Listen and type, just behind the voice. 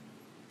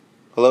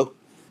Hello?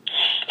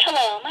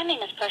 Hello, my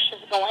name is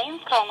Precious Williams,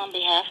 calling on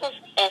behalf of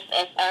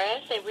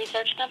SSRS, a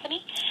research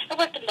company, and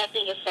we're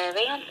conducting a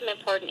survey on some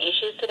important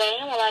issues today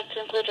and would like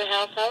to include your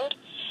household.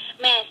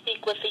 May I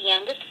speak with the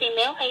youngest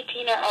female,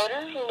 18 or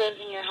older, who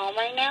lives in your home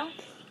right now?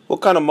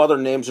 What kind of mother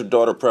names her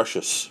daughter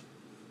Precious?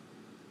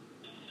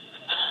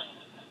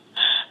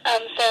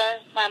 Sir,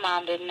 my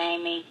mom didn't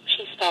name me.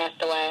 She's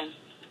passed away.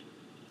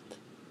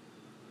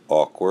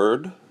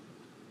 Awkward.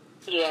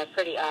 Yeah,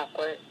 pretty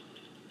awkward.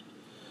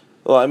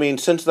 Well, I mean,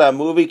 since that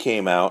movie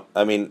came out,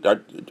 I mean,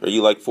 are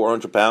you like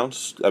 400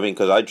 pounds? I mean,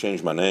 because I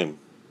changed my name.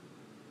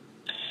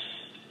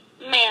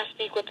 May I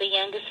speak with the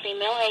youngest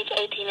female, age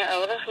 18 or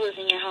older, who is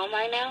in your home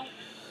right now?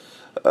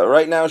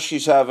 Right now,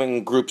 she's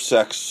having group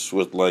sex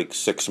with like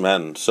 6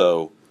 men,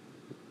 so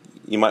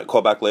you might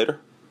call back later?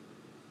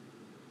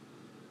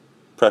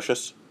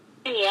 Precious?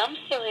 Yeah, I'm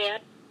still here.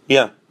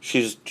 Yeah,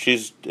 she's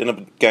in a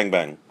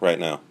gangbang right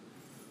now.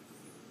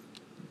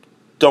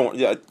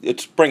 Yeah,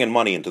 it's bringing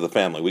money into the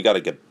family. We got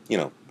to get,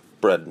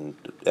 bread and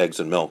eggs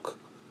and milk.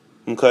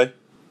 Okay?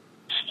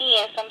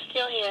 Yes, I'm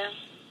still here.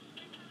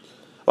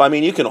 Well, I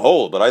mean, you can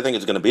hold, but I think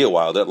it's going to be a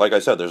while. Like I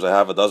said, there's a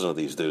half a dozen of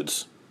these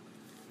dudes.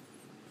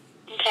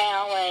 Okay,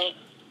 I'll wait.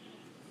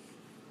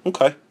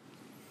 Okay.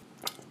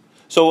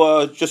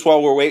 So, just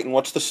while we're waiting,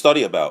 what's the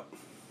study about?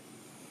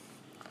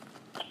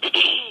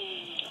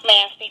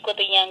 May I speak with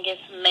the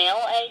youngest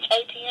male, age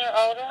 18 or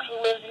older,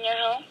 who lives in your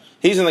home?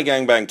 He's in the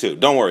gangbang, too.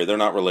 Don't worry, they're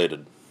not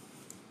related.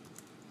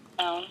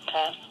 Oh,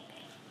 okay.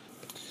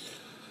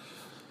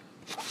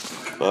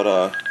 But,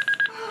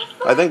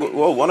 I think,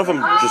 one of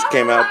them just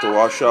came out to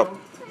wash up.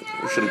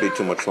 It shouldn't be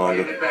too much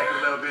longer.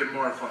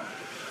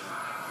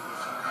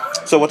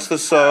 So what's the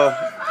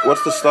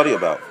study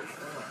about?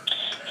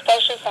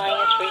 Social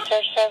Science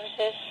Research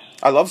Services.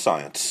 I love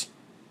science.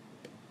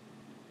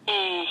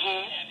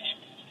 Mm-hmm.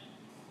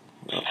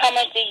 How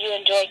much do you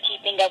enjoy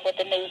keeping up with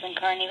the news and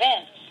current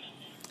events?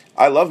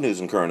 I love news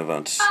and current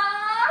events.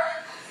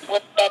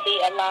 Would that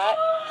be a lot,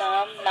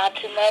 some, not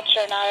too much,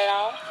 or not at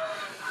all?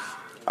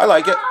 I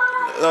like it.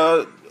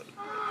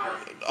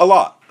 A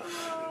lot.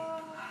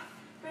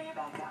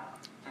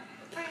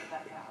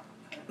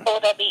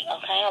 Would that be,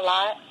 okay, a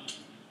lot?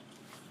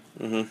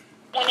 Mm-hmm.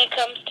 When it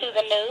comes to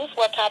the news,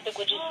 what topic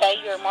would you say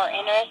you're more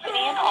interested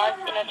in?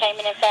 Arts,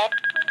 entertainment, and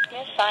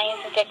fashion,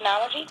 science and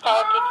technology,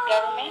 politics,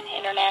 government,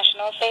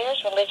 international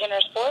affairs, religion,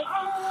 or sports?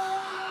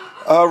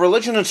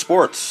 Religion and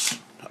sports.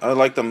 I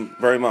like them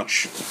very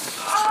much.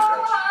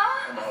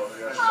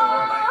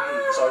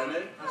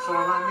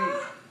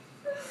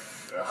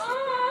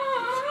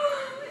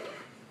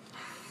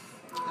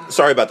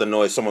 Sorry about the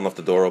noise. Someone left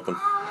the door open.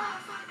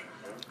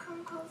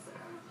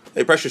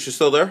 Hey, Precious, you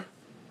still there?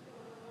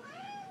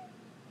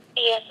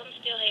 Yes, I'm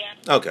still here.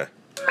 Okay.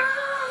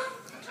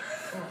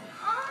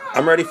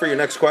 I'm ready for your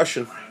next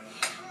question.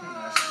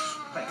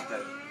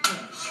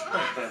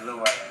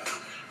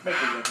 Make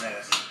it look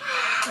nasty.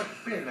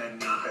 Bend that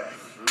knee back.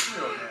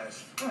 Real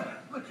nasty.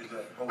 Look at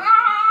that. Oh,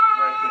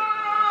 right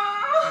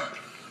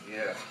there.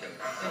 Yeah.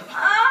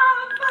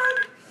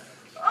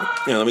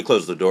 Yeah, let me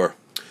close the door.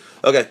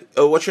 Okay,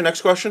 what's your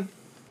next question?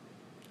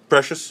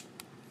 Precious?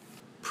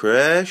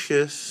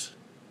 Precious.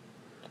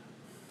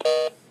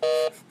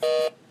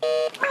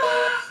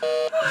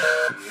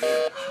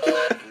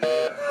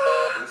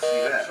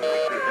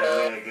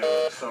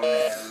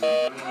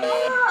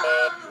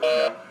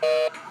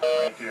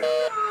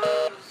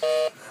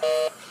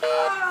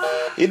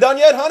 You done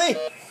yet, honey?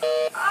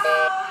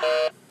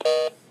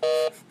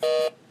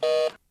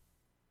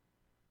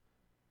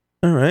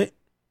 All right.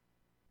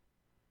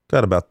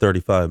 Got about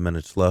 35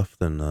 minutes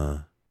left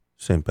in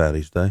St.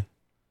 Paddy's Day.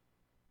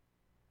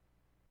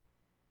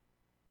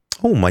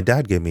 Oh, my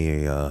dad gave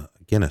me a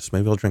Guinness.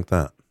 Maybe I'll drink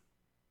that.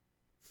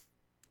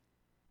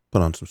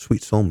 Put on some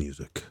sweet soul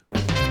music.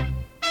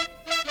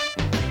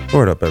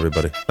 Word up,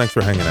 everybody. Thanks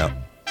for hanging out.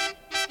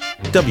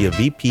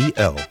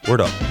 WVPL. Word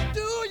up.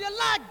 Do you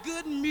like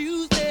good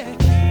music?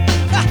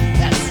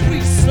 That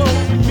sweet soul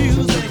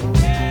music.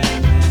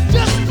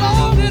 Just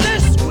long as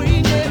it's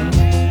swinging.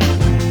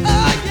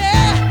 Oh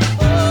yeah.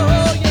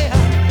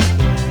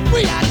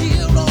 We out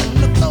here on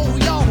the floor,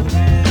 y'all.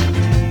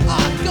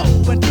 Are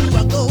going to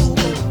a go-go.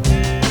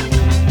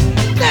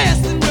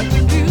 Dancing with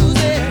the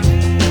music.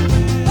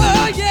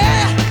 Oh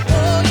yeah.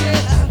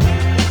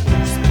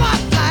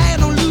 Spotlight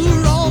on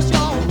Lou Ross,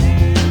 y'all.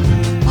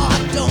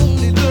 Don't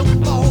look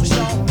for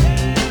y'all.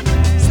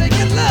 Say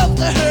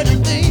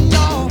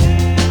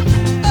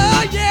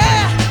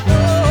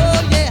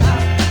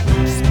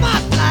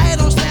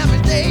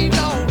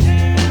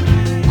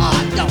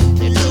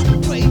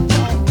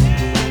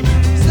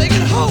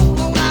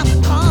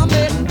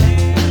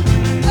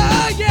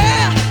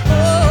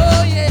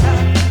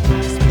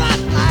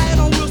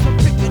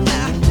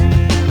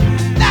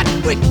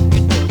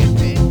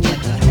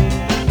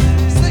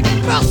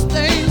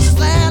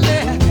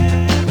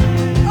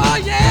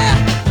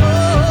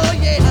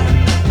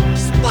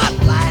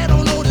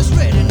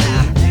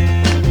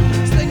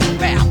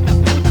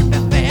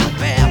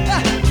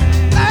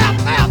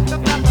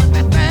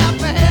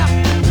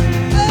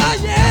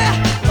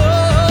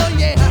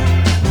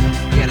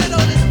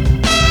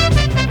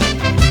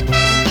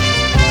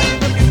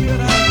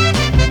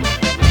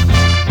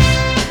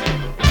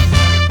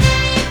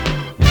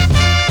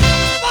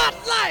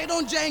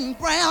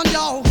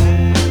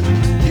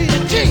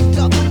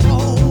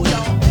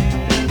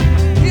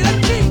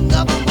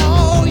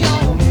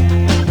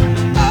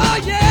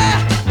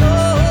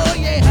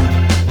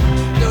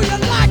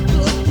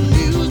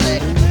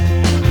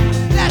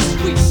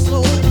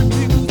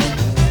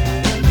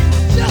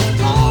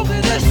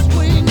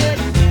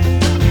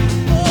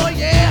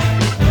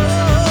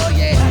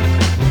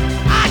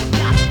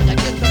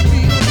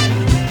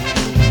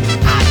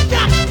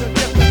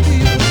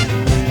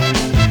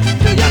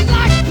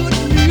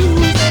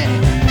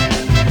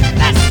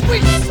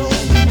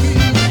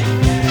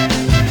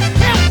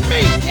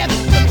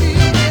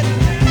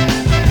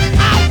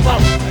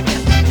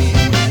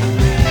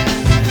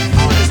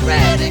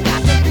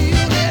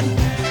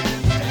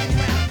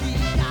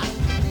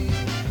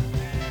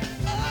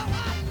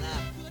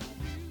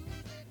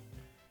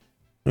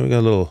We got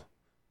a little.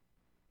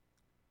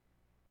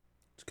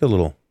 Let's get a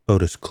little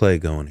Otis Clay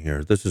going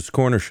here. This is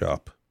Corner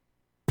Shop.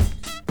 I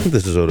think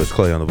this is Otis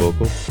Clay on the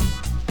vocals.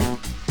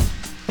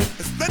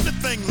 A splendid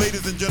thing,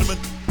 ladies and gentlemen.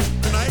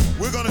 Tonight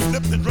we're gonna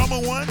slip the drummer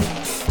one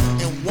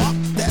and walk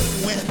that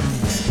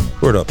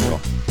wind. Word up, y'all.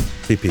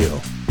 PPO.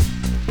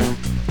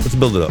 Let's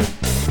build it up.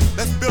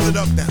 Let's build it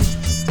up now.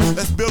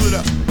 Let's build it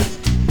up.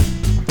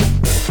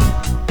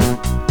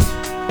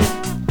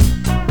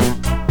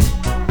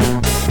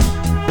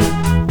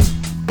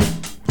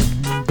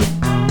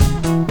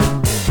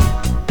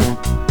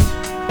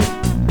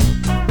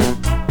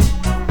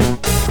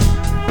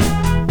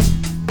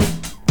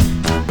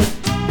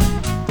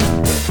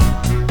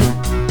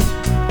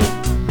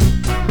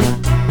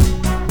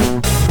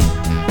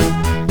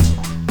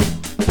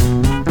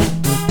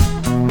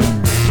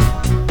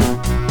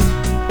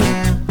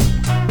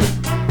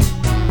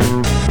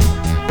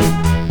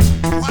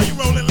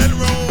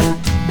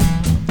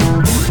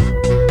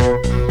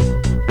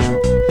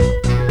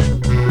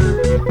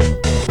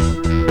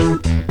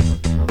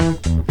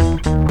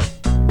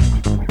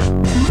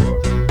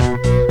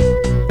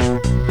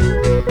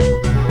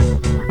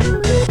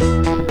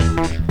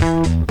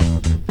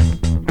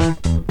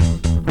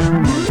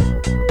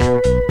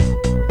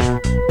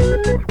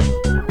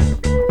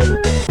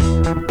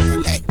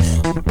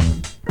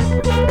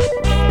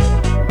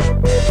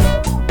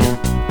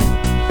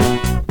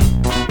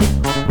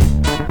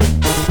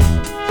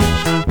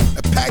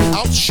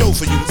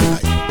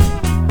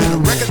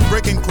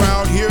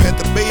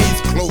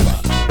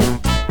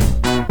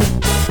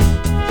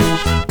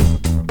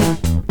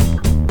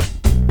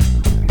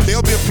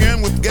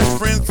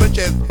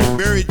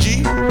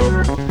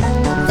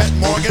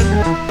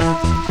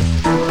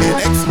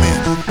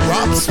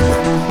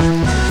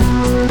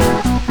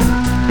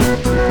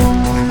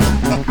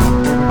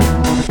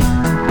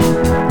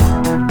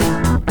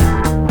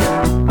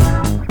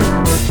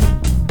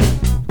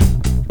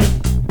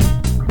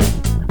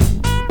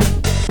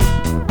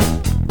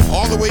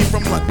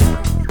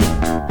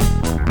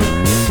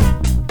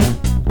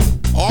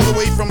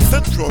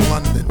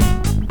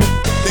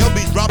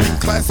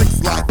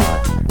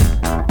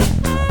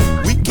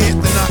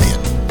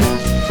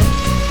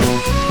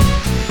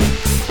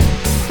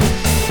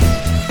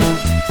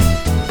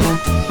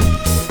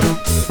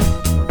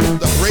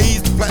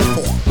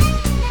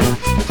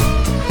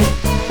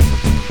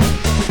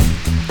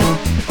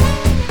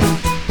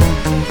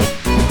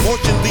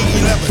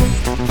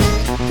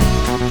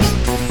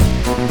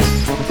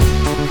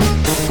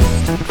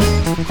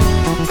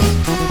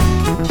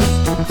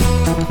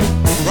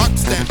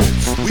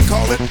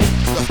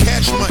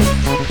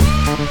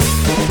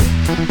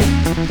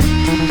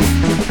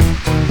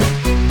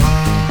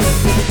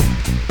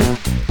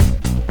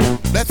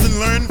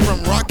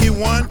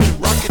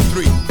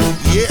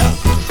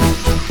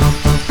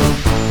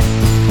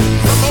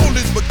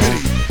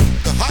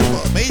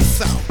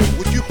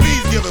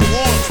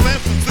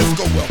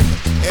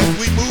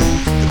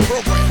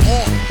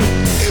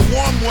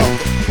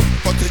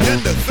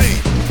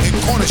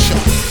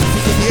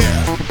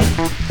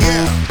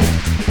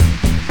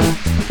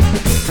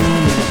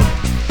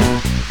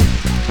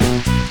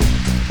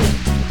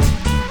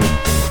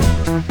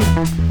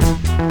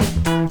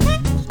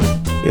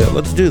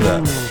 Let's do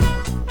that.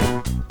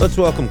 Let's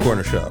welcome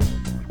Corner Shop.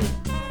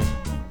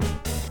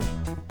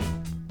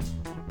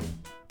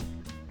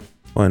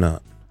 Why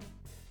not?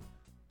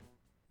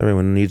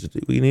 Everyone needs it.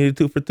 We needed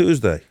to for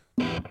Tuesday.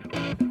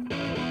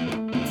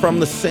 From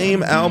the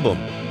same album,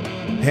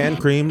 Hand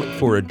Cream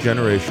for a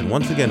Generation.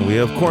 Once again, we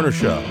have Corner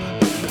Shop.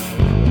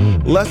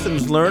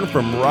 Lessons learned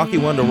from Rocky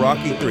 1 to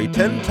Rocky 3.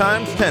 10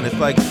 times 10. It's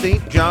like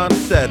St. John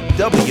said,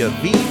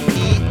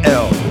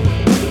 WVPL.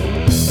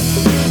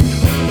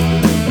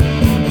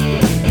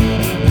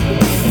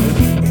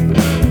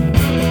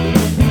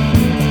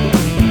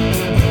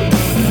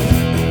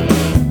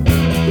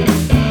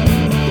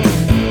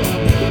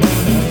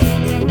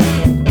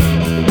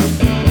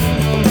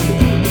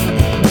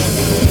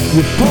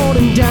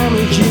 Reporting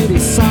damage, it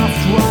is soft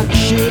rock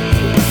shit.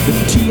 The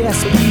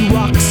TSP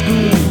rock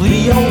school,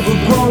 the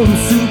overgrown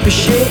super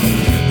shit.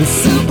 The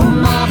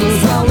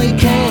supermodels only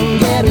can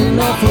get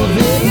enough of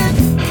it.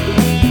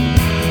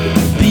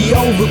 The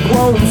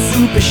overgrown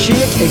super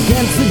shit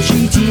against the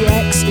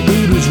GTX,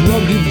 it is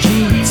rugged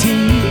GT.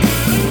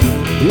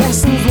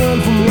 Lessons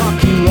learned from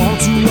Rocky 1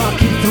 to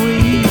Rocky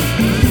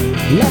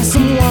 3.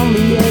 Lesson 1,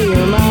 the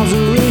air miles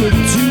are in it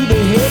to the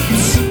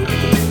hips.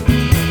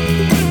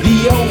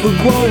 The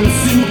overgrown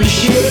super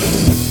shit.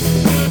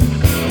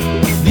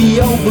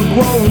 The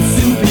overgrown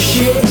super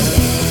shit.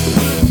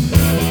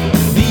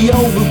 The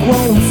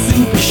overgrown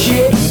super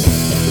shit.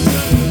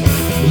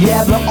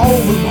 Yeah, the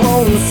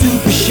overgrown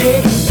super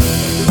shit.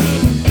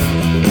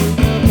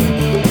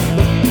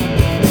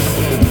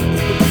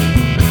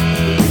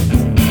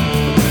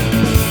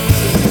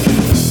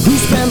 Who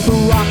spent the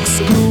rock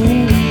school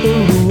in the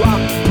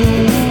rock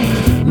pool?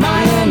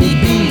 Miami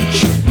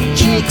Beach,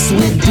 chicks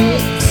with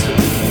dicks.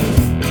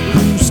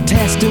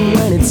 Testing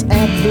when it's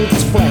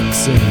adverts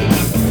flexing.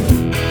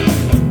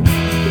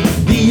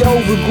 The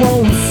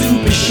overgrown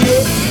super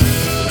shit.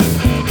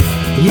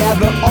 Yeah,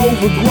 the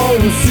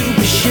overgrown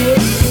super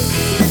shit.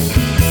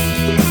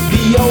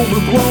 The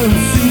overgrown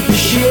super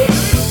shit.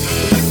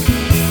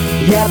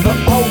 Yeah, the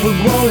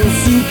overgrown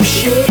super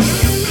shit.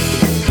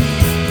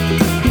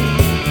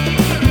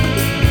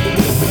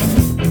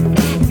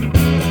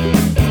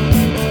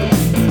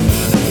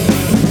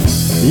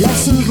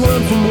 Lessons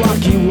learned from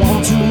Rocky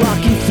 1 to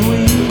Rocky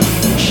 3.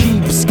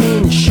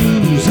 Sheepskin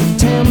shoes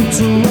attempt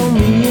to run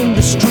the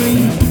industry.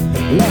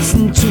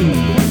 Lesson 2,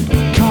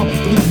 cop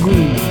the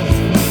groove.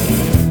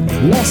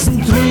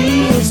 Lesson 3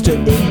 is to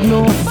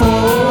ignore 4.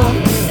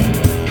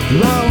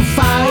 Round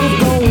 5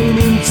 going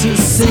into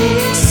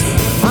 6.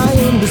 I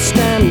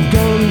understand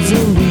guns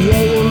in the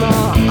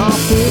A&R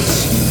office.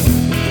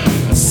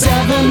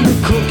 7,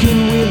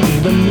 cooking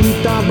with the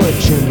meat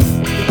butcher.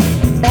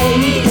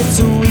 8, it's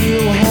a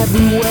real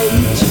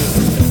heavyweight.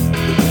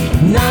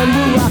 9,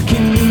 we're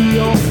rocking New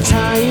York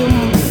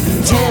time.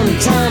 10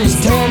 times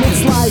 10,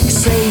 it's like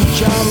St.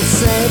 John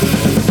said.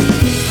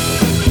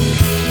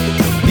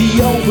 The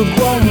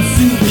overgrown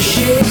super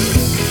shit.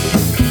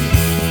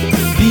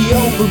 The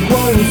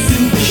overgrown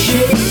super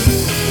shit.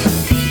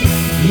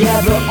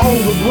 Yeah, the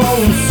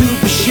overgrown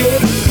super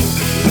shit.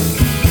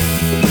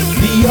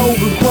 The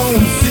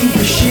overgrown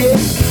super shit.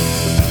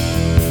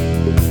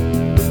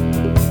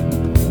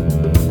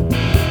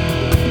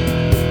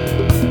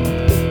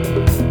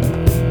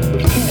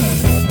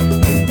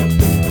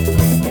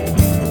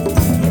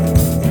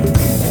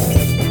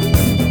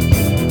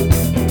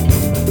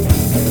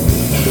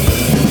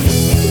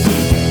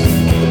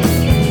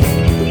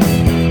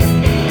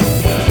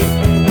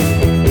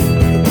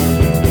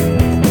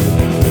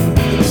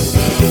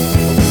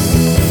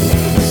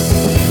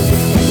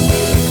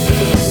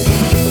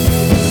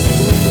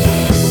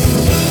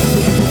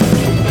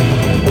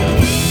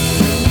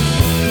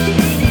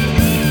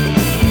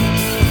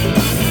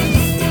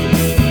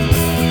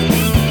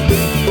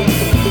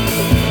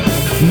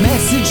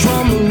 Message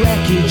from the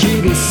wreckage,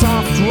 it is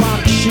soft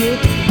rock shit.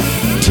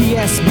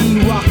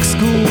 TSB rock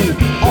school,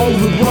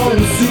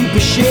 overgrown super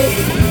shit.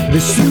 The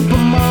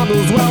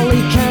supermodels, well,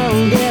 they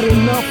can't get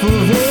enough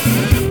of it.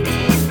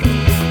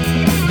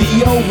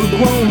 The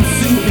overgrown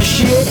super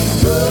shit.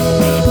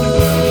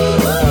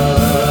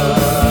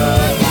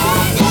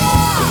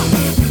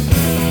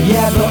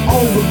 Yeah, the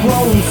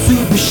overgrown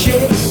super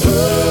shit.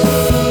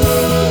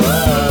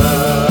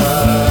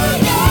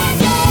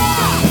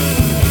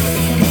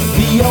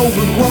 The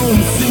overgrown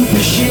super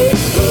shit.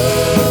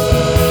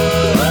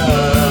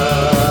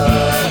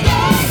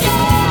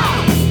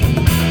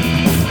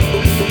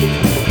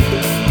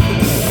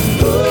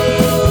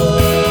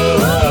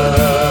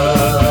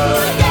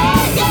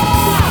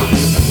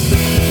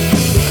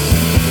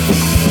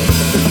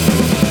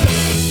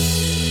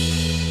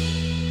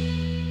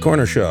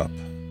 Corner Shop.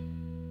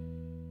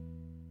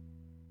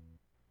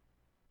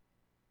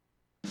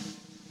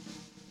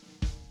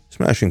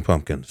 Smashing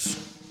Pumpkins.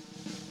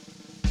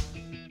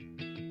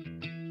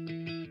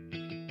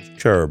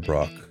 Cherub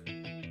Rock.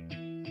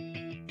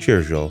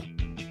 Cheers, y'all.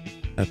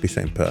 Happy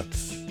St.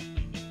 Pat's.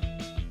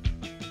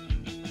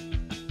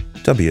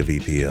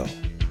 WVPL.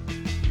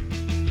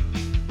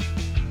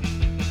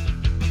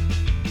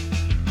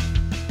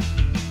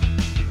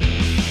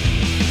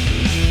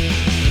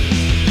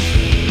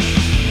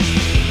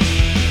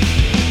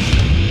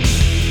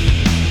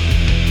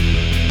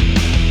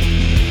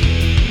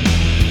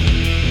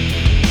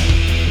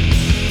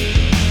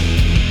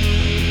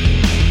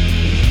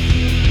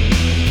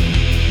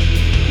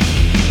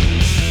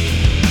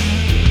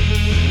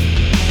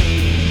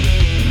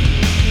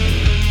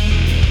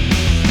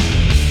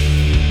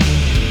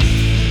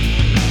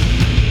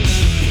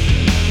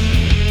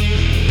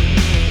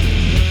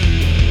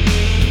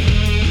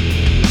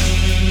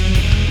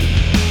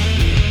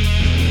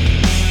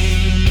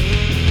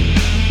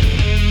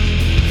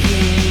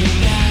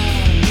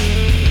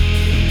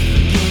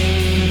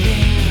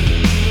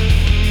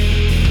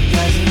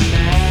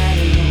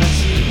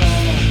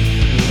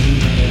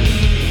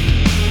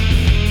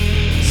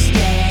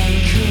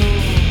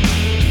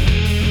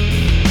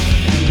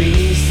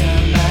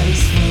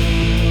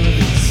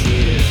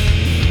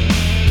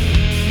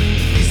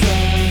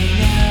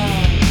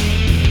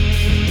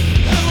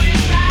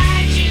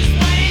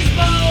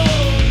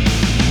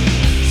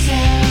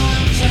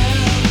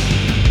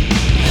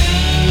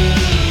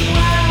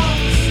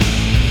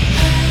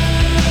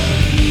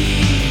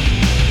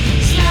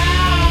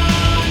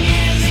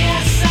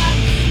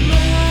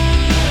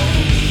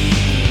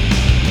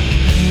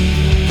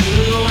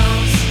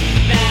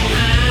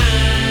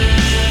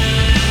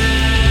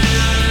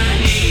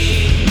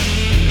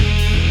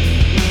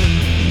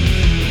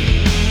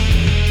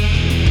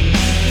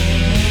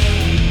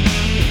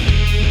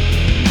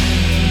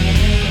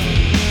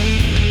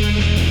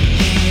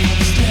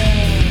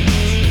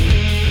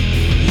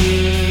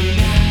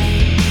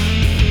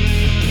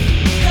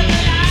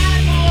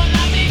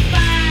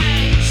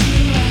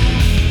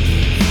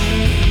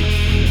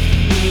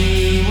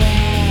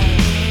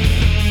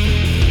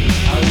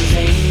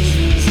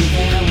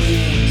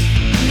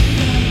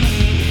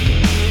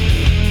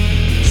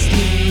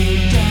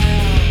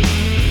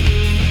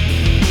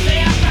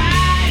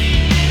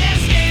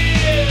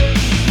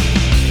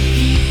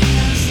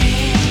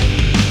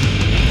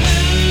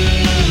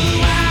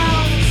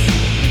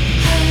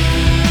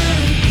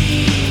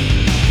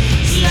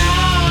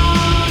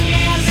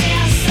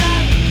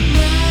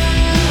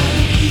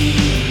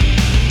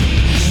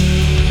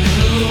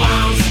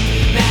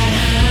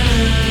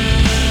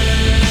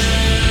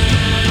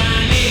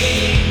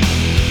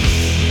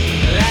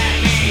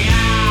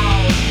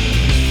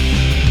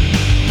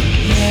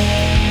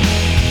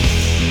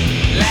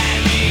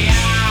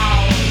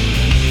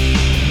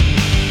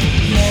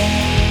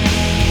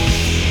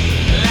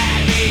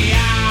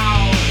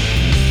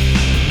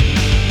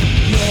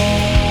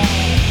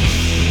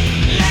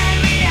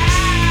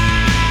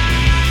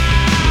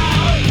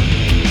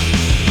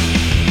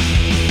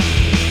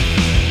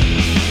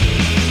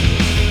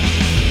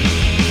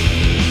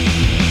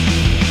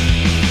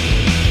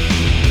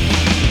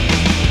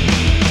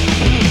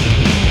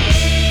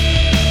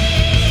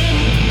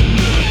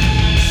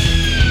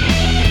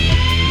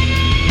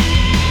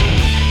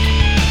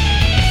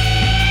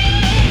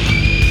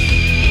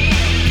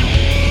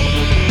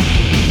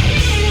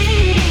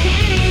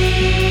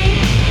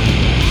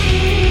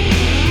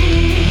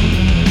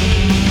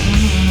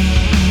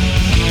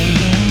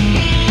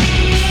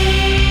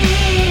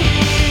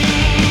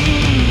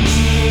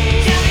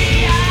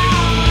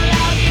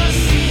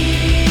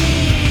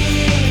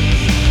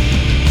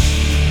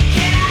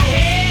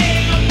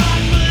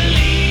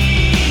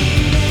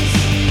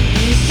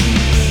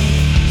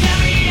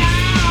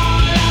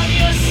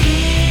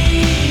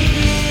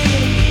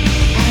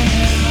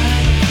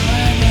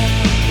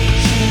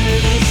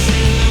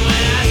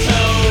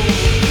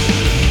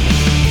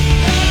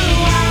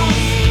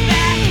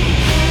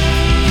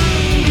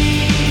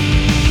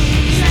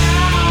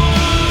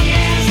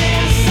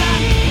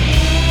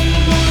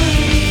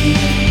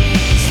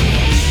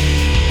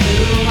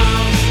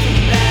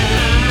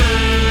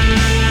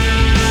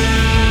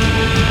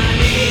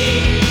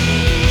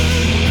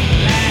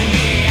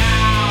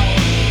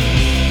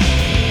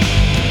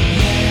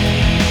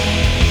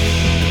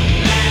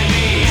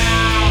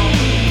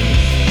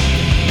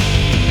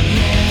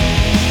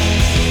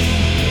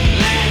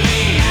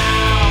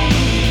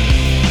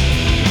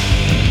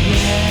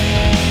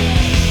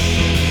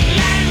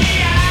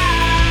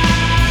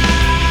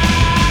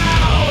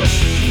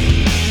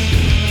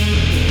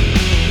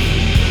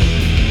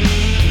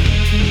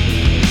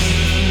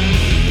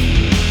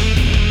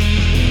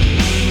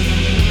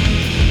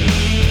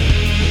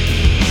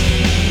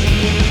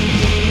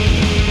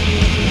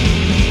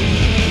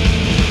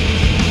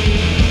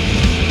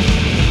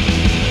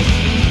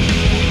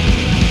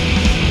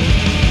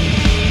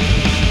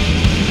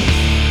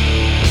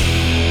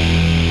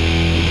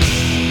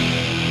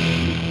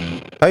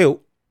 Hey,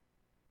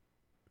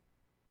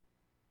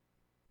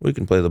 we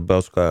can play the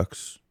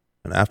Buzzcocks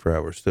and After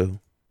Hours too.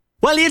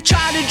 Well, you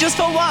tried it just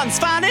for once,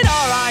 found it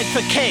alright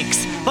for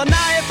kicks. But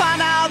now you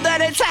find out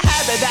that it's a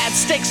habit that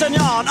sticks, and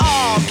you're an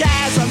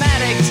orgasm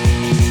addict.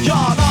 You're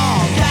an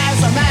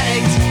orgasm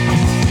addict.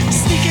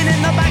 Sneaking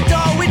in the back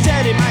door with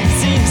dirty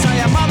magazines. So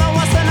your mother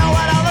wants to know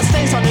what all the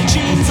stains on the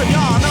jeans. And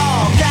you're an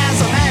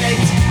orgasm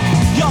addict.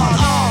 You're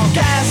an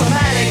orgasm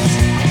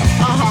addict.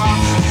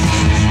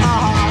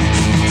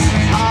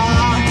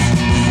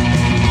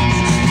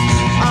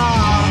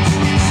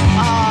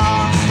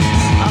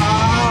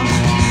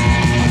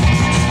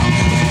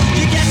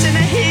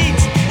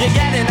 You're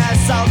getting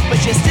assault,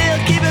 but you still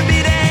keep it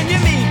beating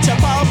your meat to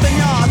pulp, and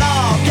you're an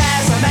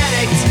orgasm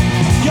addict.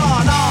 You're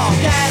an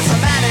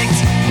orgasm addict.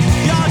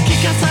 You're a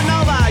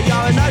Casanova,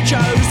 you're a no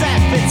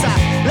Joseph. It's a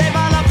live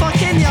on a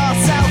fucking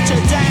yourself to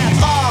death.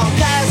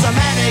 Orgasm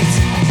addict.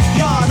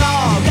 You're an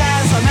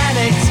orgasm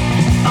addict.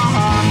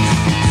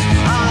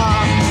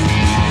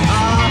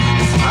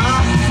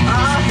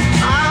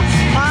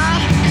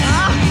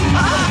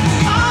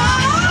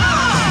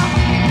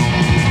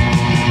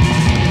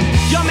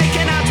 You're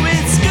making out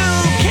with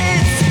school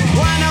kids,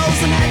 winos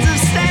and heads of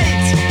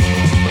state.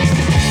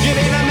 You've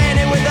even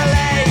made it with a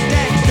lady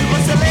who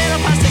puts the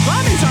little plastic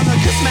bobbins on the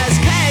Christmas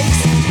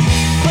cakes.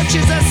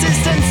 Butchers,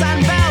 assistants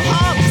and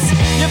bellhops,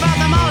 you've had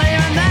them all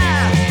here and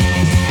there.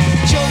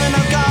 Children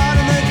of God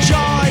and the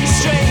joy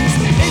strings,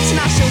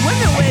 international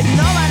women with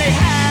nobody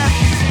hair.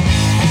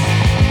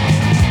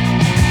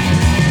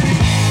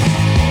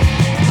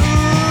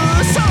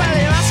 Ooh, so well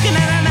you're asking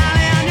in an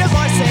alley and your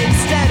voice ain't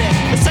steady.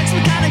 The sex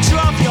mechanics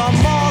are off, you're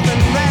more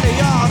than ready.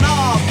 You're an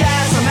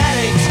orgasm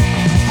addict.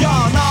 You're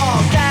an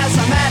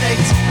orgasm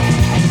addict.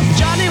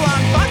 Johnny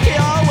won't fuck you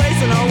always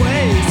and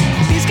always.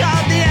 He's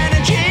got the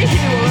energy,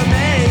 he will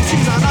amaze.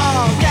 He's an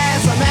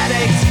orgasm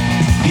addict.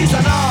 He's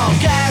an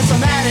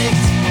orgasm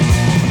addict.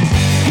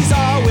 He's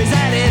always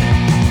at it.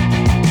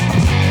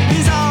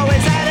 He's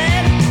always at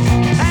it.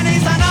 And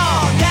he's an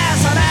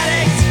orgasm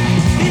addict.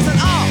 He's an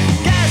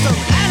orgasm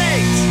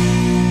addict.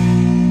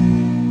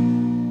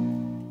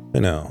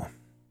 You know,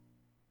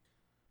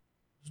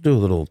 let's do a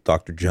little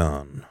Dr.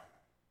 John.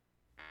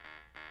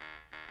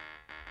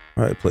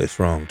 Right place,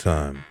 wrong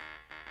time.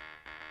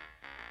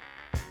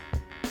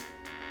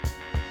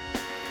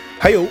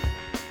 Hi-yo.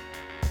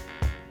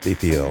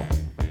 BPL.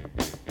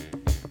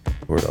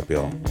 Word up,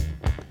 y'all.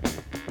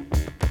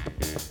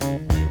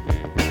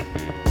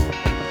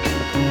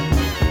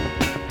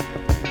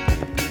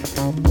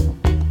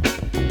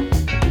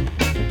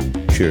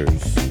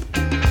 Cheers.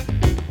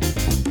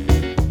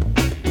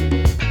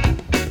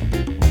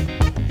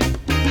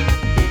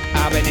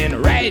 I've been in the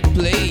right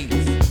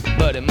place,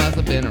 but it must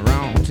have been the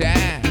wrong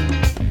time.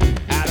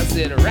 I done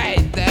said the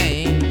right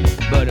thing,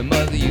 but it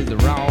must have used the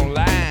wrong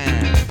line.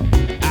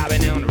 I've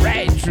been on the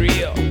right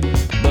trip,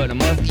 but I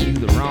must have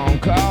used the wrong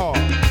car.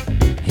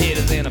 Head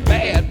is in a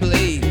bad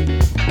place,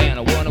 and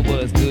I wonder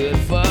what's good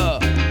for.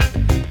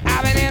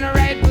 I've been in the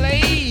right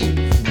place,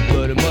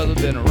 but it must have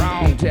been the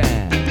wrong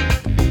time.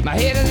 My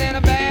head is in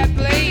a bad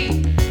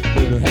place,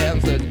 but I'm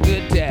having such a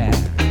good time.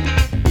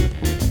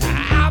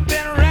 I've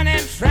been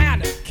running,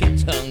 trying to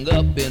get hung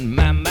up in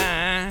my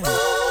mind.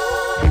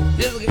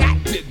 Just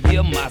got to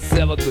give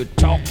myself a good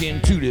talking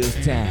to this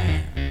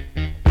time.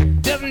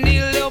 Just need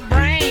a little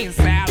brain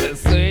salad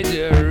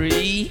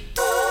surgery.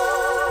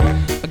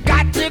 I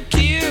got to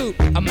cue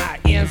my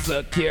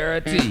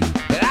insecurity.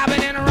 That I've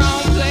been in the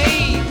wrong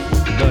place,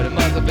 but it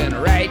must have been the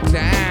right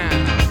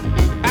time.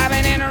 I've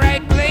been in the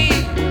right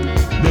place,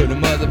 but it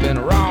must have been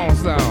the wrong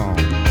song.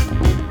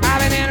 I've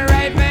been in the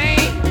right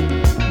vein,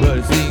 but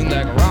it seems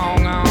like a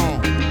wrong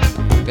on.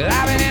 Cause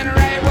I've been in the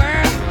right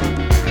world,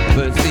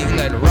 but it seems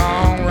like the wrong.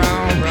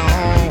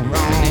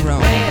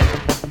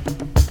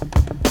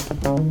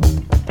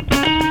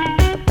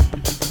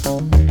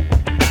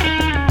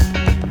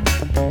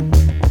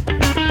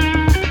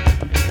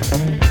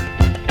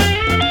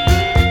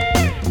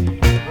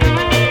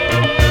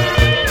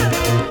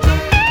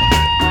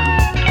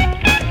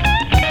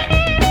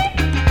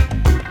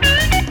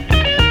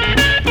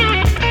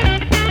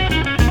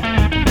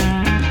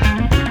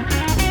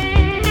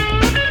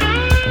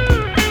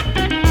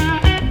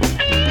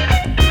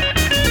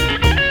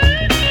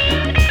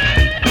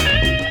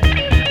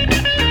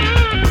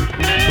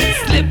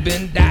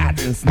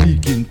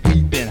 Sneaking,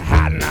 peeping,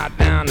 hiding out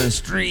down the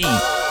street.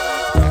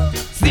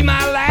 See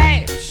my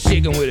life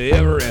shaking with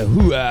every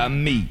who I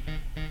meet.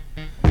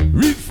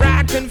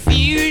 Refried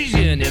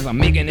confusion as I'm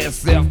making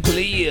itself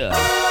clear.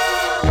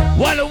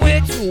 Wonder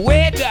which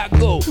way do I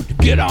go to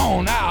get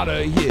on out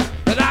of here?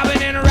 Cause I've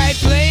been in the right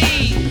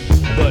place,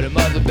 but it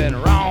must have been the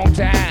wrong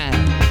time.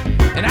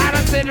 And I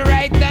done said the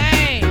right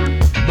thing,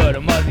 but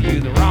it must have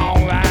used the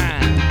wrong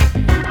line.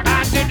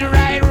 I took the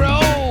right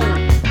road,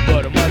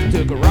 but it must have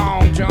took a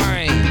wrong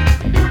train.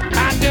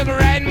 I took a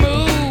right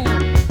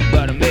move,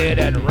 but I made it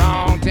at the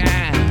wrong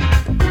time.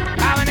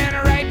 I went in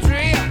the right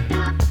trip,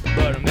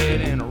 but I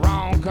made it in the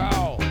wrong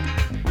call.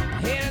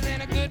 Head is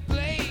in a good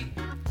place,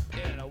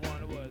 and I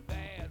wonder what's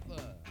bad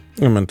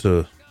for. I meant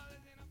to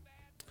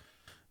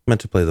Meant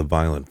to play the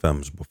Violent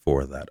Femmes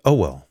before that. Oh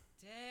well.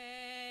 Day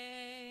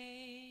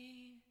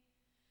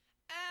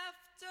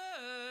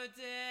after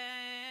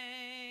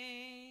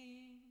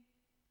day,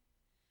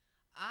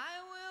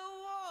 I will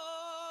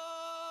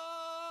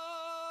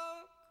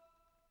walk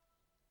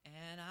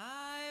and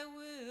I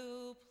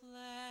will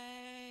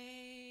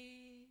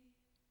play,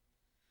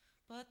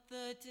 but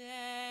the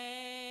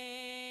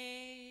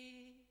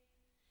day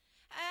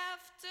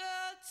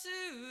after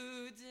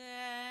today,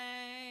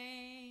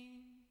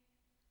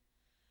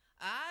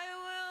 I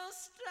will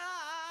stop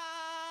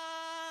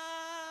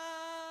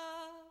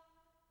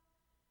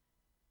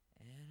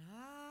and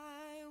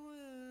I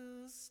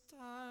will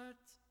start.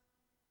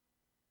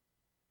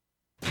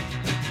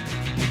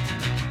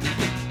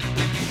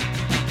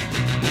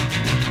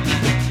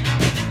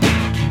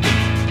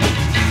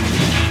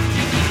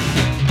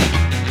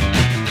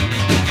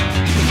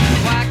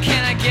 Why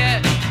can't I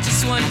get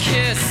just one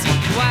kiss?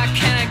 Why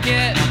can't I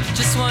get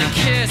just one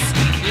kiss?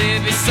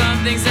 There'd be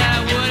some things that I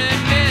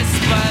wouldn't miss,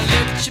 but I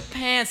look at your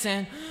pants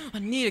and I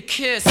need a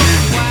kiss.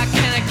 Why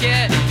can't I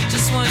get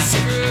just one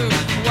screw?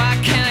 Why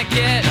can't I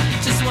get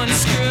just one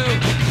screw?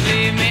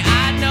 Believe me,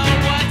 I know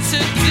what to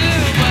do,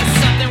 but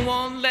something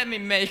won't let me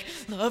make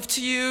love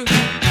to you.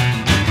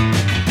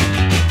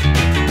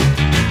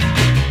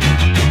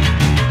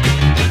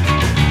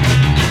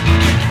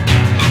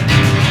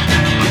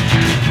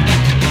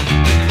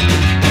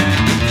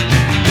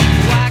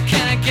 Why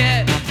can't I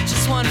get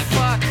just one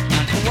fuck?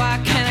 Why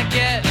can't I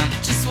get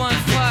just one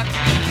fuck?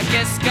 I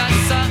guess it's got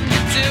something to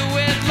do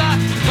with luck,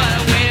 but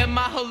I waited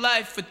my whole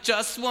life for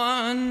just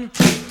one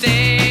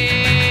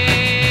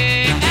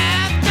day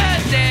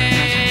after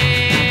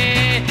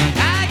day.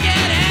 I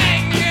get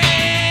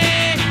angry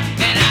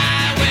and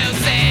I will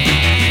say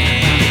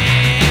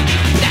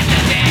that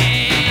the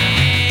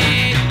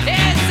day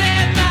is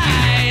in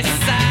my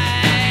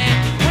sight.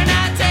 When I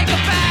take a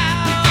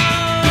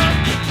bow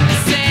and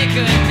say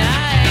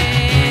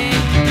goodnight.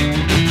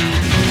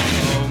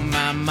 Oh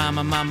my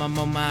mama, mama,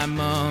 oh my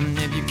mom,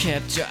 have you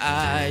kept your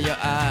eye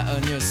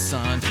on your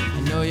son? I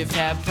know you've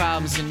had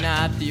problems, you're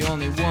not the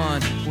only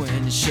one.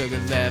 When your sugar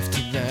left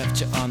you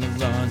on the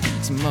run.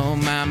 So oh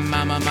my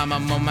mama, mama,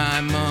 oh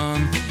my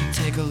mom,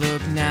 take a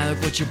look now,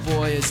 look what your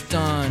boy has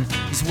done.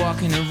 He's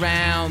walking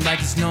around like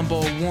he's number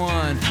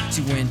one.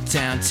 So he went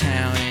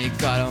downtown and he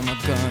got all my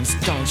guns.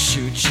 Don't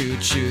shoot,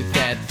 shoot, shoot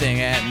that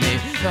thing at me.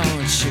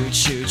 Don't shoot,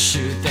 shoot,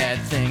 shoot that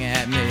thing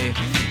at me.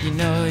 You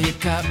know you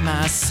got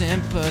my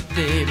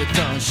sympathy, but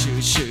don't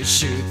shoot, shoot,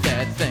 shoot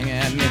that thing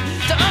at me.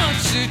 Don't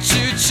shoot,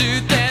 shoot,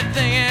 shoot that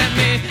thing at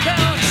me.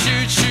 Don't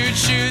shoot, shoot,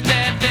 shoot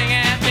that thing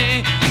at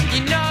me.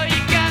 You know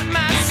you got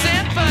my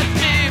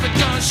sympathy, but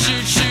don't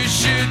shoot, shoot,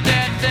 shoot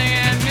that thing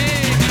at me.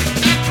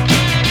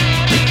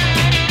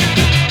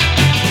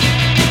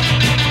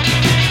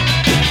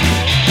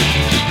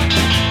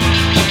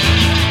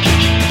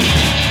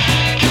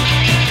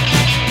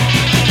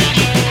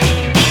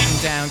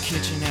 Down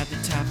kitchen at the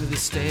top of the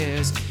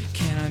stairs.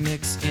 Can I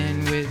mix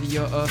in with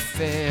your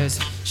affairs?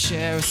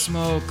 Share a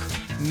smoke,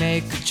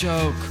 make a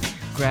joke,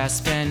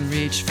 grasp and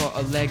reach for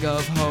a leg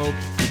of hope.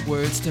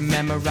 Words to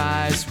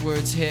memorize,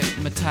 words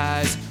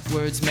hypnotize,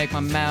 words make my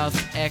mouth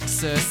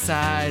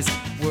exercise.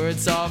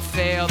 Words all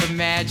fail the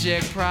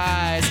magic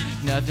prize.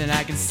 Nothing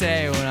I can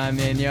say when I'm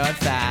in your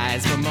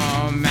thighs. But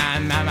oh my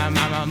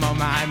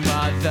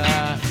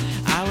mother,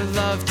 I would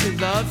love to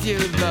love you,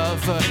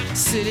 lover.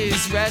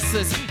 City's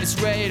restless, it's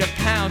ready to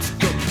pounce.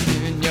 Go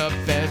in your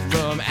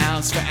bedroom,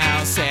 ounce for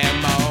ounce.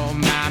 And oh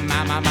my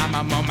mother,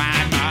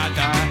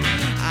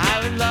 I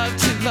would love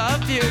to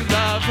love you,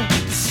 lover.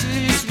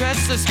 City's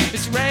restless,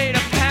 it's ready to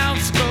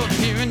pounce. Go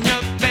here in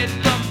your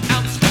bedroom,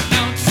 ounce for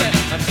ounce. And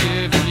I'm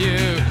giving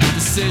you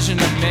decision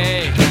to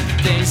make,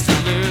 things to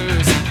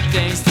lose,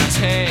 things to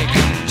take.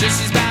 Just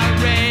she's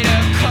about ready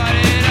to cut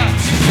it up.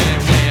 She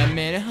said, wait a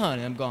minute,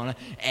 honey, I'm gonna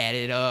add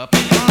it up.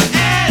 I'm gonna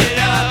add it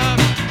up,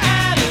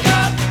 add it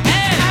up,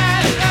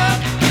 add it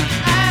up,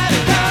 add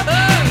it up,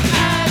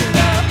 add it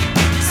up.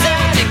 So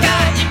you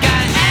gotta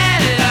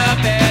add it up,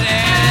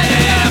 add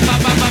it up,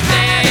 up,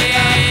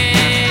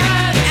 day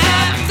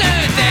after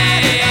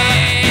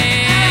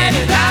day.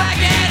 I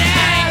get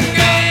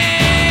angry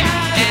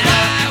and I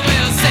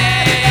will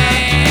say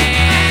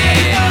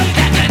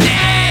that the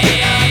day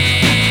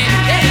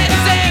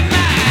is in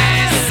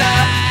my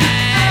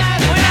sight.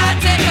 When I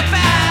take a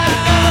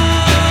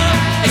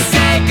bow and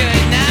say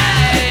goodnight.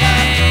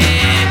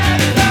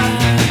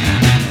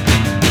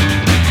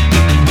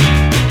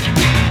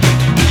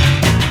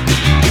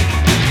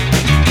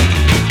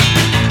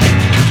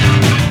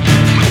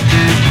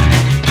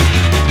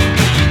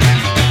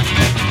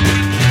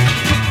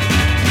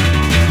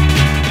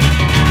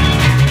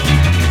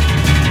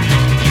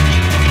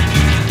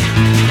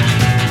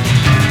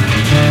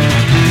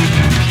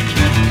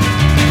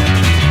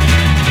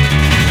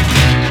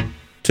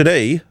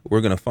 Today,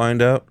 we're going to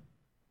find out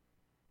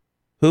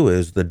who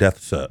is the Death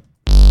Set.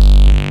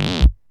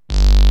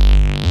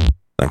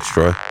 Thanks,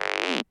 Troy.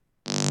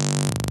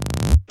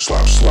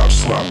 Slap, slap,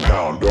 slap,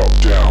 pound,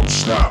 up, down,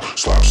 snap.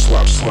 Slap,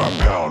 slap, slap,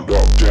 pound,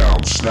 up,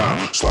 down,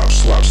 snap, slap,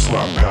 slap,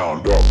 slap,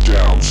 pound, up,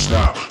 down,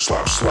 snap,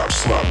 slap, slap,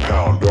 slap,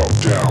 pound, up,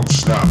 down,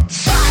 snap.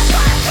 Slap,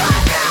 slap,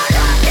 slap, pound,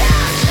 up,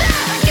 down, snap.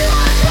 You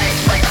want switch,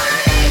 click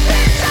underneath,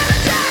 pin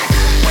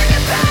 710. Bring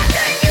it back,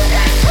 then you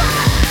get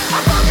slapped.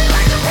 I'm bumping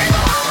like the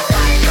primo, all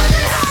right, 'cause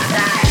it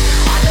happened.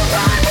 On the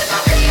run with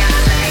my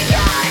PMA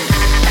gun.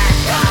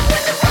 That's up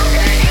with the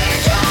broken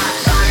eardrum.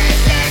 Sonic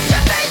stitch,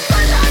 your face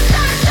was on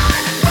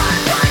sunshine. Run,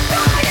 run,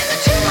 run in the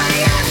 2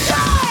 a.m.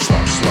 sun.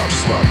 Slap, slap,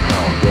 slap,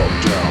 pound, up,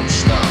 down,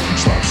 snap.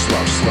 Slap,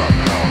 slap, slap,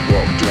 pound,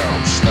 up, down,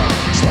 snap.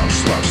 Slap,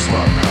 slap,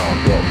 slap,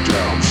 pound, up,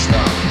 down,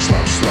 snap.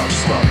 Slap, slap,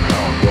 slap,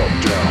 pound, up,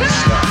 down,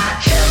 snap.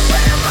 You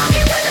better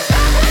monkey with a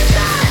backwards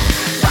hat.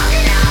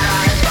 Bugging out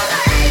on us for the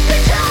hate we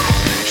taught.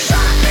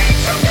 Shot bitch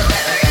from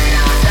delivered in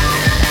all that.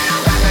 And then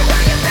I'll wrap it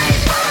around your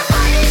face for a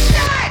mighty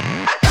snack.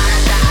 I got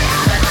a bad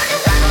habit like a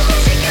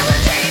revolution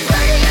guillotine.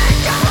 Radiant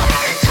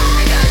double-headed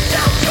tiger,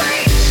 so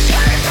sweet.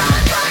 Scattered on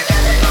fire,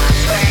 nothing on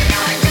screen.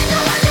 Now I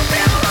tingle as a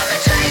film of a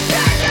train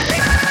that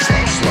nothing.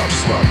 Slap, slap,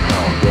 slap,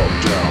 pound, up,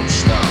 down,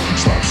 snap.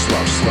 Slap,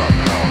 slap, slap,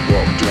 pound,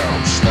 up, down,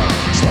 snap.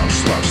 Slap,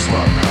 slap,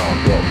 slap, pound,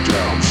 up,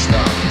 down,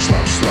 snap.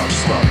 Slap, slap,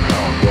 slap,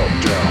 pound, up,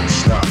 down,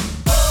 snap.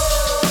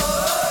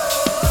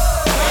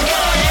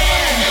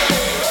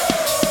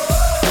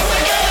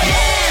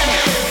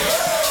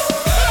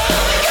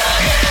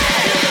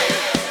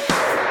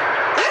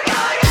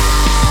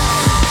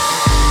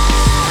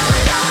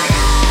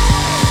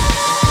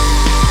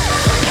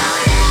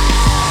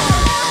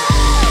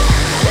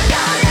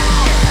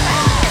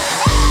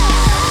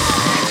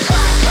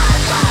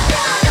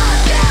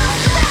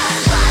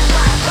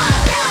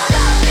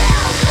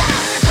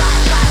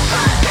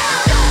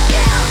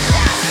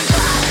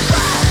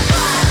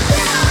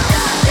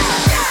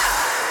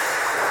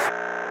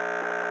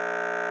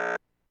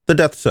 The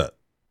Death Set.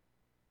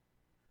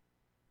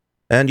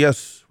 And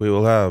yes, we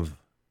will have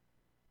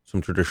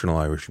some traditional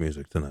Irish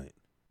music tonight.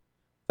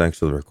 Thanks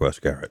for the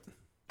request, Garrett.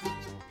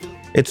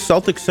 It's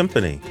Celtic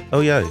Symphony.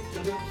 Oh, yeah.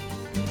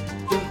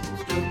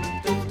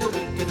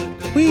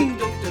 Whee!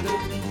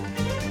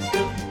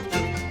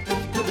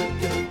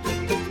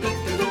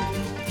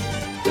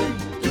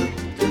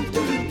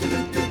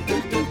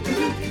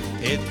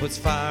 It was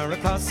far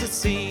across the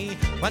sea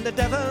when the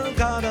devil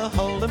got a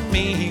hold of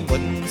me. He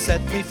wouldn't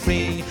set me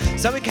free,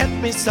 so he kept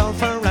me sold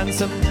for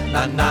ransom.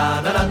 Na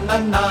na na na na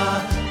na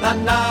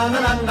na na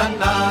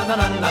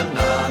na na na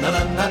na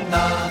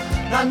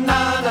na na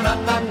na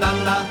na na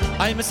na.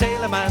 I'm a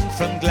sailor man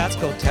from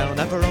Glasgow town.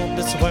 I've roamed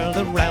this world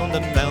around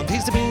and round.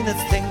 He's the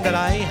meanest thing that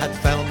I had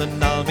found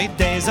in all me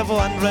days of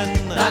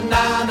wandering. Na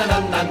na na na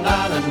na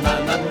na na na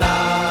na na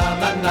na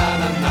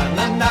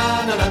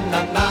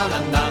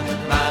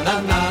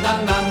na na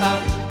na na.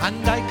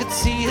 And I could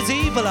see his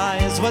evil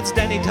eyes. Once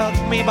then he took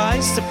me by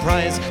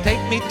surprise.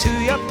 Take me to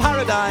your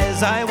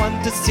paradise. I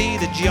want to see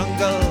the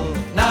jungle.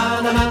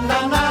 Na na na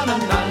na na na na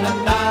na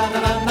na na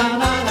na na na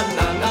na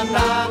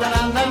na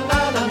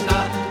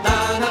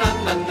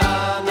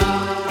na.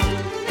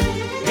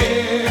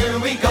 Here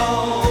we go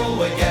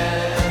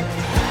again.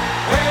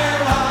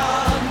 We're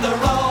on the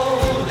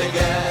road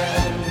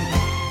again.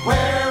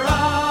 We're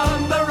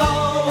on the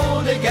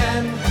road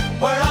again.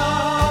 We're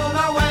on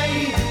our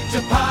way to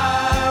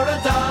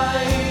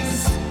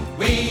paradise.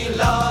 We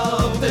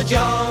love the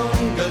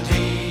jungle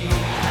tea.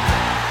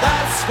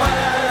 That's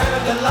where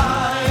the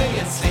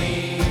lion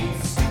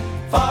sleeps.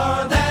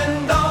 For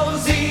then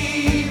those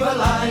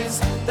evil eyes,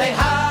 they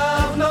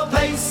have no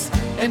place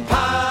in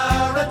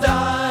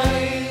paradise.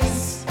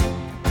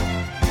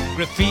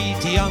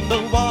 Graffiti on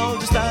the wall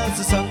just as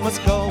the sun was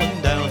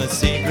going down. I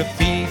see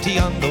graffiti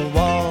on the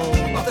wall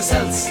of the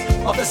cells,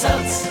 of the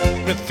cells.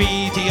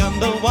 Graffiti on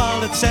the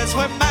wall, it says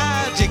we're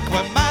magic,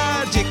 we're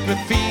magic.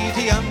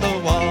 Graffiti on the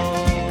wall.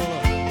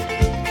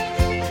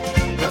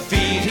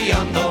 Graffiti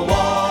on the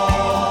wall.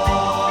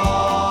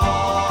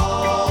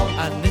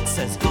 And it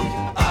says ooh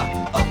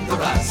ah up the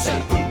rat,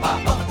 say ooh ah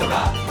up the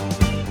rat.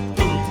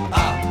 Ooh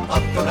ah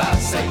up the rat,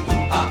 say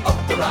ooh ah up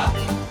the rat.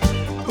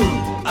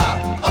 Ooh ah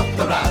up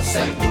the rat,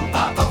 say ooh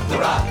ah up the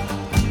rat.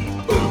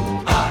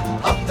 Ooh ah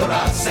up the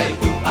rat, say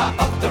ooh ah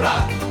up the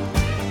rat.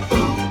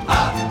 Ooh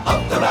ah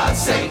up the rat,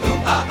 say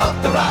ooh ah up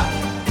the rat.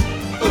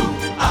 Ooh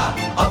ah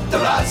up the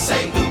rat,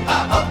 say ooh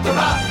ah up the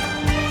rat.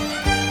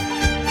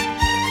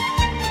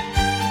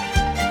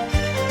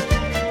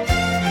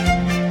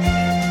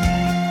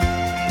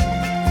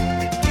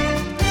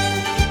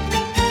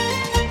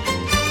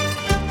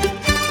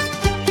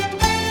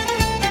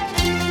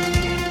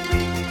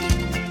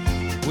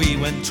 We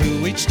went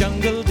through each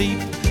jungle deep,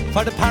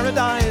 for the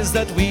paradise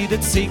that we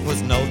did seek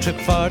was no trip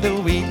for the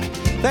weak.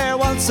 There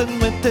waltzing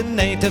with the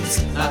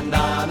natives. Na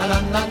na na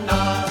na na na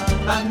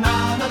na na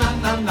na na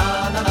na na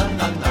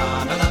na na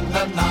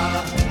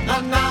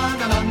na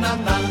na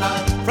na na.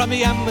 From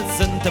the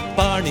Amazon to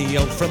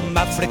Borneo, from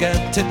Africa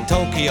to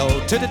Tokyo,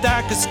 to the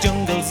darkest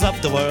jungles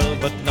of the world,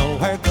 but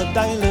nowhere could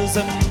I lose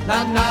him.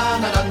 Na na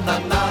na na na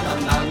na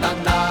na na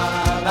na na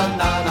na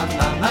na na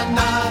na na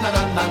na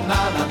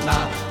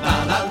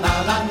na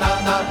na na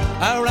na.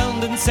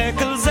 Around in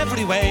circles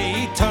every way.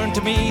 He turned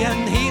to me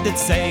and he did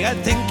say, I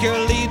think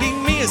you're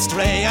leading me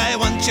astray. I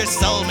want your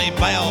soul, me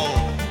boy.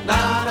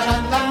 Na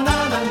na na na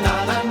na na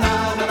na na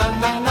na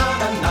na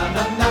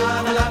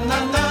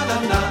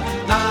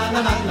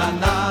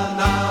na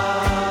na.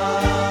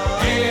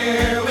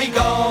 Here we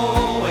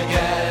go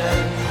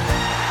again.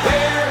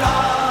 We're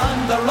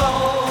on the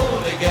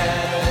road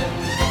again.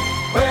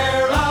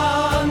 We're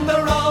on the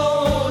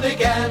road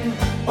again.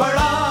 We're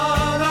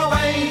on our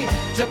way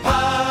to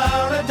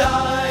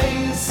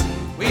paradise.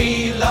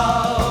 We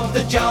love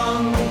the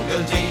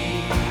jungle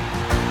deep.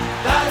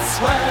 That's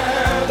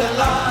where the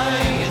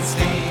lion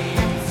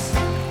sleeps.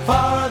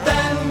 For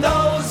then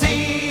those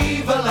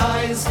evil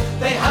eyes,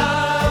 they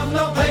have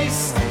no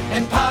place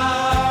in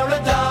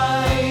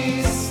paradise.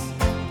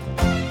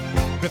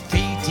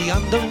 Graffiti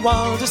on the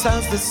wall, just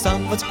as the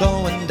sun was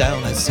going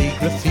down. I see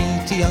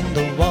graffiti on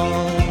the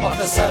wall. Off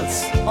the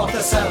cells, off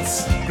the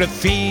cells.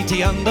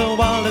 Graffiti on the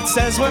wall, it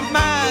says we're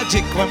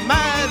magic, we're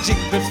magic.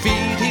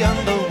 Graffiti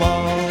on the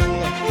wall.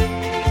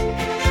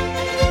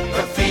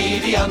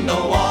 Graffiti on the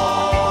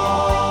wall.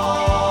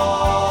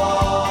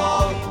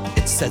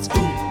 It says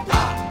ooh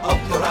ah up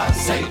the rat,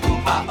 say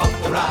ooh ah up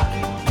the rat.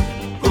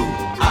 Ooh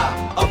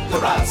ah up the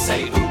rat,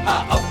 say ooh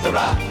ah up the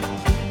rat.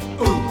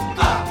 Ooh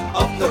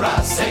ah up the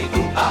rat, say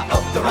ooh ah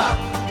up the rat.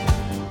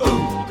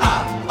 Ooh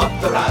ah up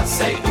the rat,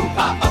 say ooh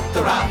ah up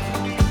the rat.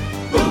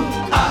 Ooh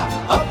ah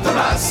up the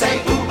rat, say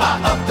ooh ah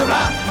up the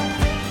rat.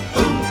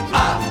 Ooh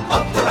ah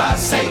up the rat,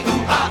 say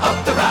ooh ah up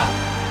the rat.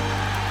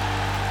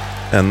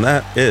 And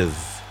that is,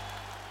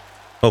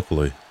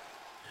 hopefully,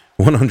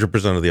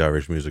 100% of the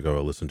Irish music I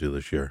will listen to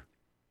this year.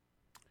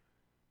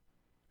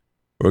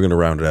 We're going to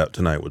round it out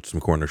tonight with some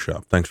Corner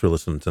Shop. Thanks for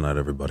listening tonight,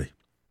 everybody.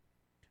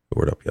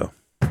 Word up, yo.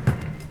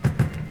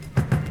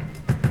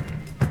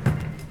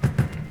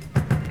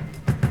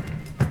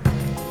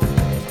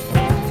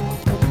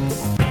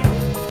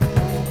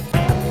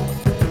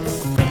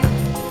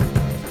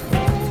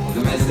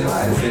 Non mais c'est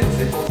vrai,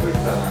 c'est ton truc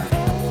ça.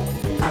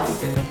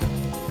 Tu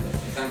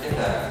t'inquiètes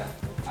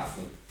à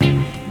fond. Mais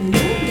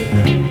non,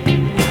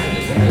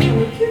 mais ça, je m'en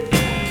occupe.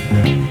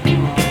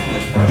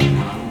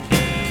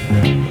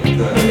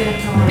 Mais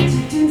attends,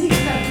 tu me dis que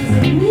tu vas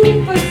poser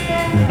 1000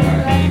 posters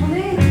la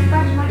journée, tu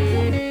pas que je marque.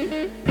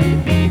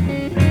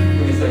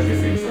 Oui, ça je l'ai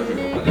fait une fois, je ne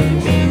veux pas deux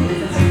fois.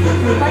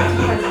 Je veux pas que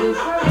tu fasses deux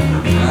fois.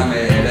 Ah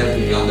mais là,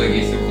 tu viens de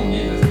guider ce qu'on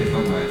dit de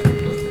Stéphane, ouais, c'est le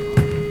poster.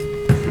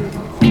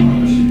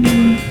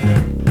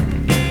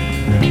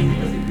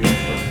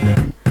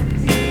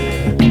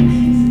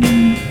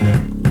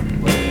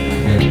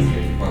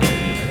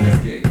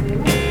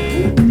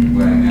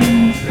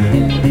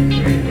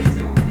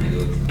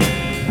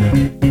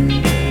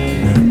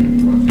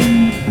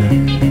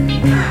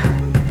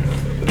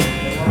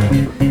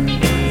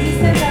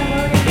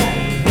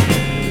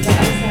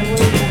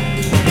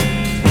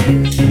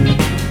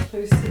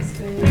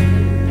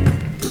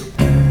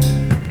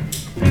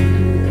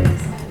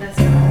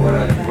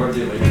 Voilà, tu vois le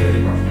débris,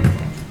 il marche comme ça.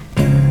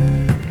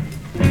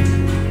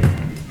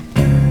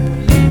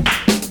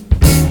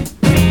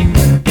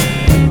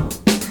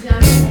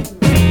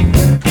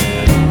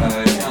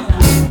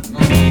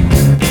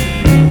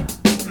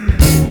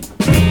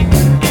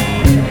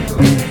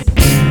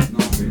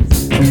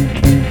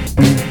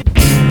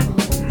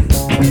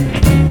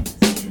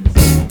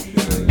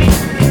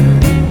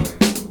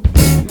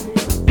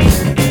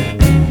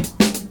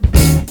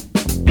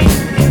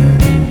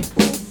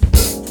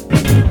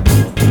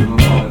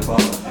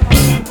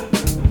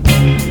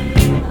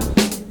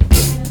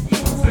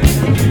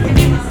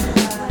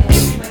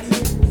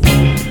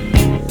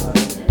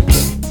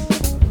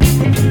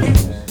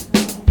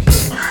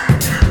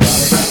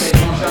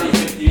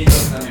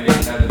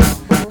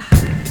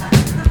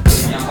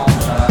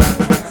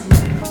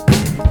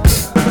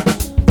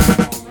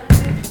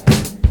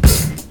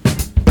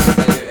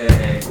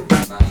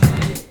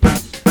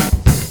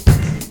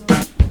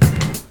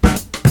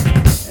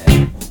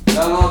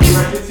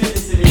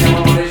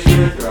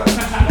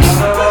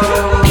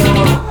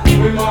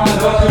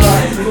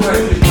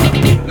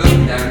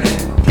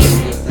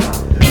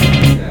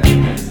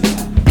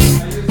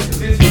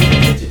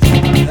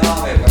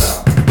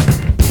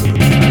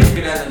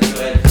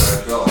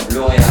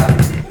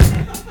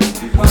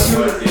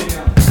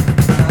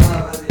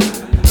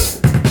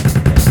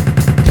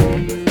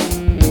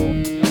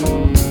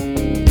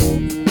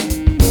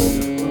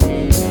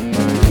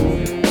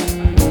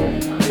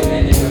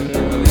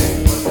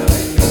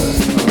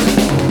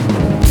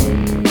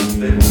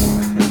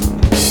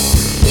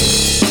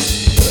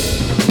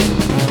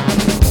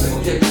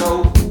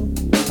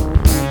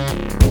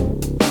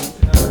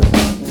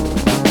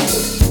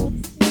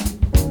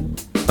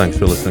 Thanks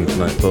for listening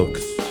tonight,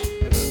 folks.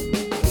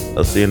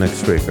 I'll see you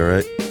next week, all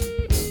right?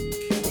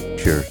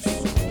 Cheers.